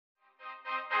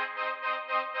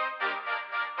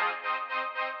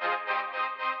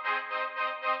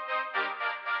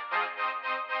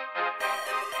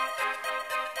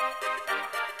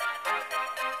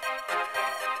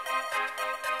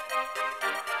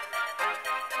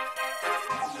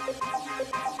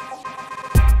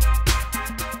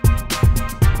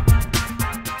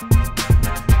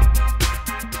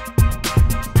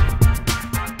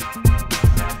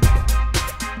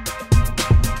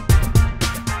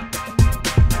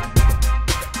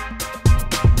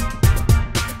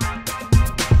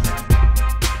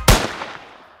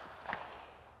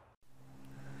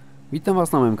Vítám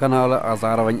vás na mém kanále a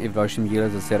zároveň i v dalším díle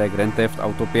ze série Grand Theft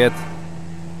Auto 5.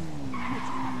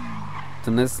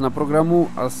 Dnes na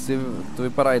programu asi to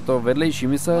vypadá, je to vedlejší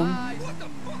mise.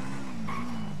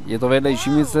 Je to vedlejší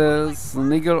mise s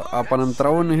Nigel a panem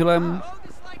Traunhillem.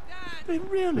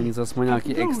 Není zase má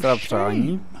nějaký extra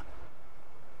přání.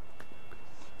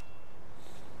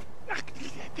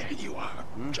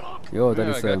 Jo,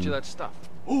 tady jsem.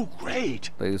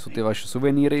 Tady jsou ty vaše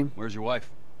suvenýry.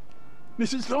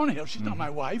 Mrs. Thornhill, she's not my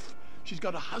wife. She's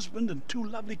got a husband and two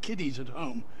lovely kiddies at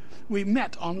home. We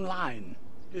met online.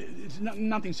 It's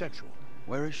nothing sexual.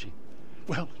 Where is she?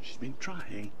 Well, she's been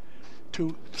trying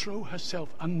to throw herself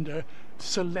under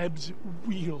celebs'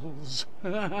 wheels.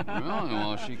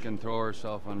 Well, she can throw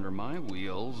herself under my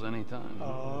wheels anytime.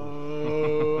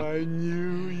 Oh, I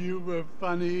knew you were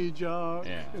funny, Jock.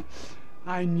 Yeah.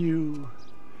 I knew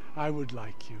I would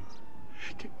like you.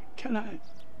 Can I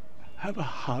have a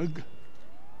hug?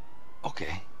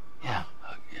 Okay. Yeah.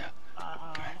 Yeah. Come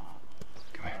here.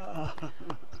 Come here.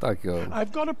 Tak jo.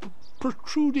 I've got a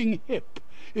protruding hip.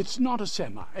 It's not a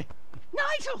semi.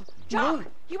 Nigel! Jock!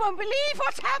 You won't believe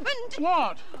what's happened!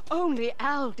 What? Only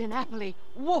Al DiNapoli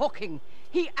walking.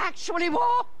 He actually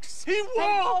walks! He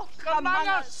walked among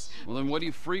us! Well, then what are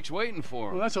you freaks waiting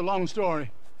for? Well, that's a long story.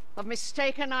 Of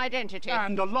mistaken identity.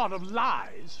 And a lot of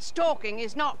lies. Stalking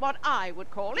is not what I would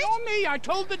call it. Not me, I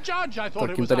told the judge I thought Tak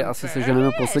it jim was tady asi unfair.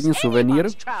 seženeme poslední suvenýr.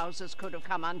 Anyone's trousers could have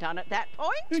come undone at that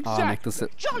point. A nechte se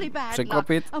Jolly bad luck.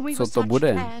 překvapit, And we co were to such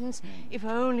bude. fans. If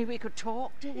only we could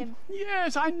talk to him.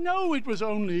 Yes, I know it was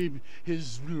only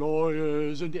his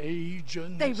lawyers and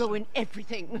agents. They ruin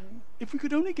everything. If we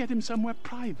could only get him somewhere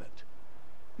private.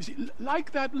 You see,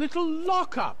 like that little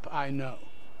lockup I know.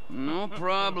 No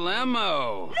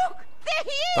problemo. Look! There he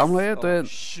is! Tamhle je, to je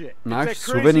Shit. náš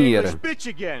suvenýr.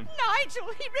 Nigel,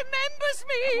 he remembers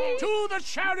me! To the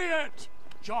chariot!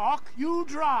 Jock, you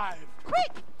drive.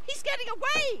 Quick! He's getting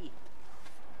away!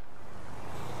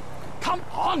 Come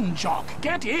on, Jock,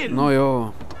 get in. No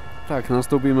jo. Tak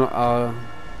nastoupíme a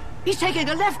He's taking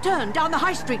a left turn down the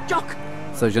high street, Jock!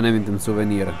 seženeme jim ten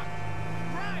suvenýr.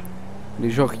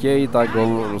 Když ho chtějí, tak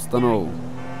ho dostanou.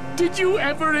 Did you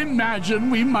ever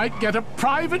imagine we might get a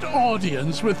private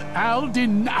audience with Al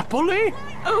DiNapoli?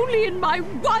 Only in my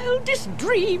wildest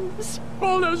dreams!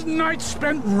 All those nights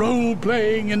spent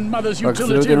role-playing in Mother's Tak si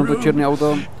utility jdete jenom to room. černé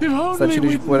auto, If only stačí,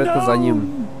 když we'd pojedete za ním,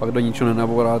 known. pak do ničeho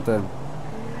nenabouráte.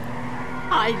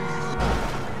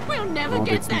 We'll never No,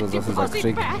 teď get jsem to that zase deposit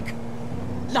zakřik. back.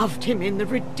 Loved him in The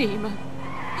Redeemer.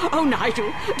 Oh, Nigel,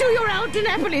 do your Al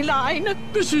DiNapoli line.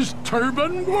 This is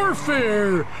turban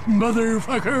warfare,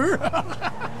 motherfucker.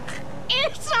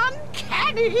 It's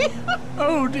uncanny.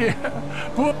 Oh dear.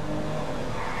 What?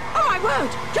 Oh, my word,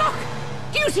 Jock,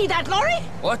 do you see that lorry?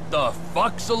 What the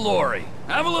fuck's a lorry?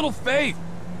 Have a little faith.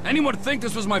 Anyone would think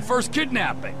this was my first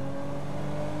kidnapping.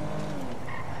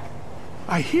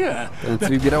 I hear Ten si that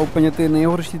vybírá úplně ty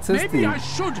nejhorší maybe cesty. I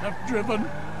should have driven.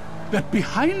 That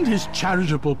behind his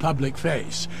charitable public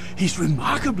face, he's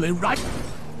remarkably right.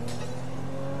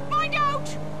 Find out.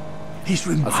 He's Asi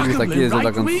bych taky remarkably jezdil right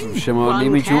takhle wing. všema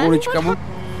nejmenšíma uličkama,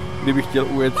 kdybych chtěl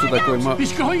ujet se takovýma.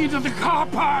 He's going into the car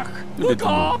park. The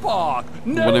car park.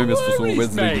 Nebo nevím, jestli to jsou worries,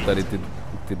 vůbec lidi mate. tady ty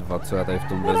dva, co já tady v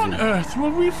tom What on vezu. earth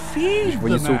will we feed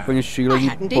Oni the jsou man? úplně šílení I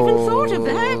hadn't even po thought of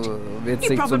that. věcech,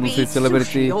 You co probably musí eat celebrity.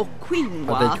 sushi or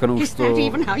quinoa. A teďka už Is to that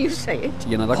even how you say it?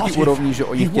 je na What takový if úrovni, že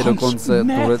oni he chtějí wants dokonce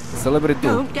meth? tuhle celebritu.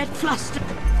 Don't get flustered.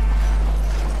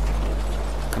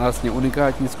 Krásně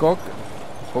unikátní skok.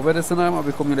 Povede se nám,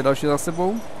 abychom měli další za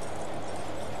sebou.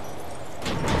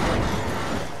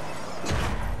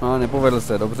 A nepovedl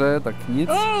se, dobře, tak nic.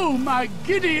 Oh, my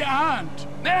giddy aunt!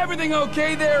 Everything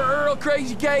okay there, Earl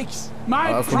Crazy Cakes? My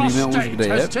Ale aspoň víme už, kde prostate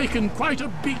je. has taken quite a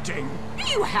beating.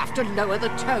 You have to lower the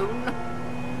tone.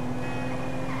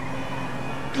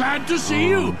 Glad to see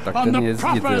you tak on ten the jezdí,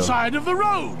 proper jo. side of the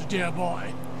road, dear boy.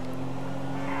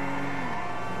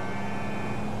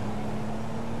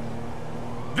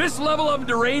 This level of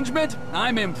derangement,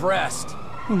 I'm impressed.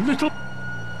 Little...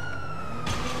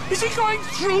 Is he going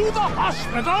through the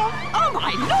hospital? Oh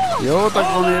my lord! Jo, tak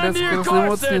on Hold jede on to your skrz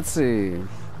nemocnici.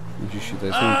 Ježiši,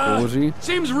 tady se jim kouří.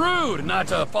 Seems rude not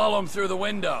to follow him through the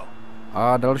window.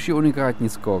 A další unikátní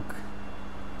skok.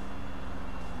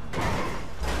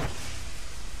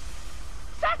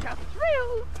 Such a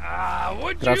thrill!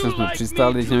 Would Krásně you jsme like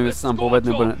přistáli, me teď to nevím, jestli se nám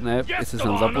povede nebo ne, jestli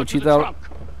jsem započítal.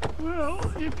 Well,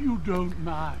 if you don't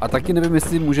mind. A taky nevím,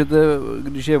 jestli můžete,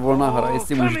 když je volná hra,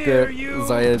 jestli můžete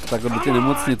zajet takhle do ty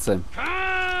nemocnice.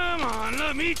 Come on,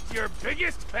 let me meet your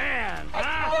biggest fan.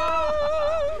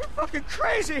 Fucking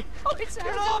crazy! Oh, it's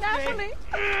Al DiNapoli.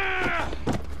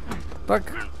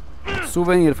 Tak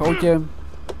Suvenýr v autě.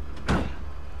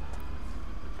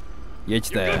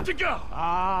 Jeďte.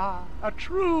 Ah, a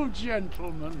true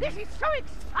gentleman. This is so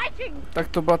exciting. Tak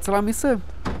to byla celá mise.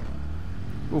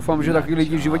 Doufám, že takový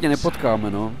lidi v životě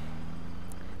nepotkáme, no.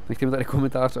 Nechte mi tady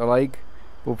komentář a like.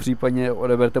 Popřípadně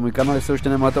odeberte můj kanál, jestli ještě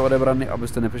nemáte odebraný,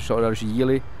 abyste nepřišli o další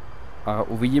díly. A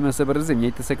uvidíme se brzy,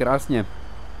 mějte se krásně.